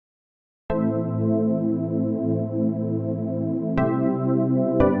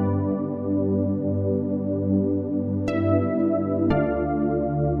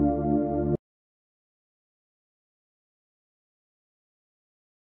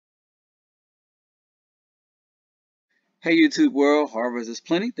Hey YouTube world, harvest is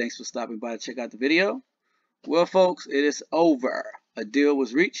plenty. Thanks for stopping by to check out the video. Well folks, it is over. A deal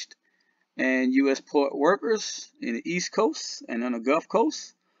was reached and U.S. port workers in the East Coast and on the Gulf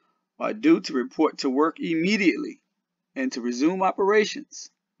Coast are due to report to work immediately and to resume operations.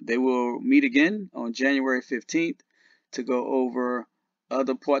 They will meet again on January 15th to go over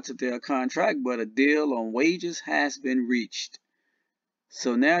other parts of their contract, but a deal on wages has been reached.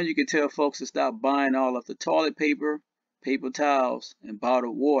 So now you can tell folks to stop buying all of the toilet paper, paper towels, and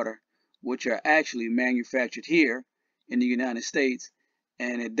bottled water, which are actually manufactured here in the United States,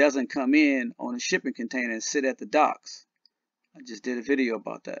 and it doesn't come in on a shipping container and sit at the docks. I just did a video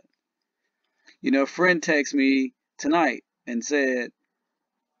about that. A friend texted me tonight and said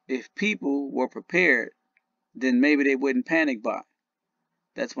if people were prepared, then maybe they wouldn't panic buy.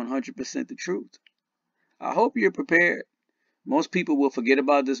 That's 100% the truth. I hope you're prepared. Most people will forget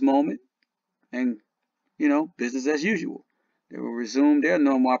about this moment and, business as usual. They will resume their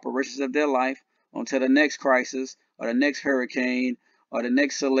normal operations of their life until the next crisis or the next hurricane or the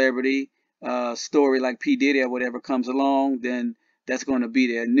next celebrity story like P. Diddy or whatever comes along. Then that's going to be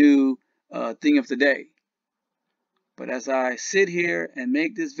their new thing of the day. But as I sit here and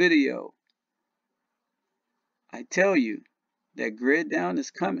make this video, I tell you that grid down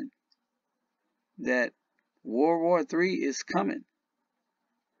is coming, that World War III is coming,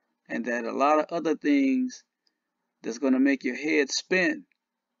 and that a lot of other things that's going to make your head spin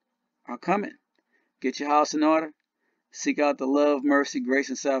are coming. Get your house in order. Seek out the love, mercy, grace,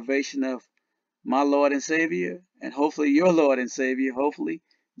 and salvation of my Lord and Savior, and hopefully your Lord and Savior, hopefully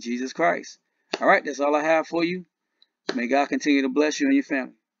Jesus Christ. All right, that's all I have for you. May God continue to bless you and your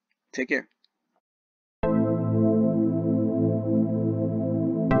family. Take care.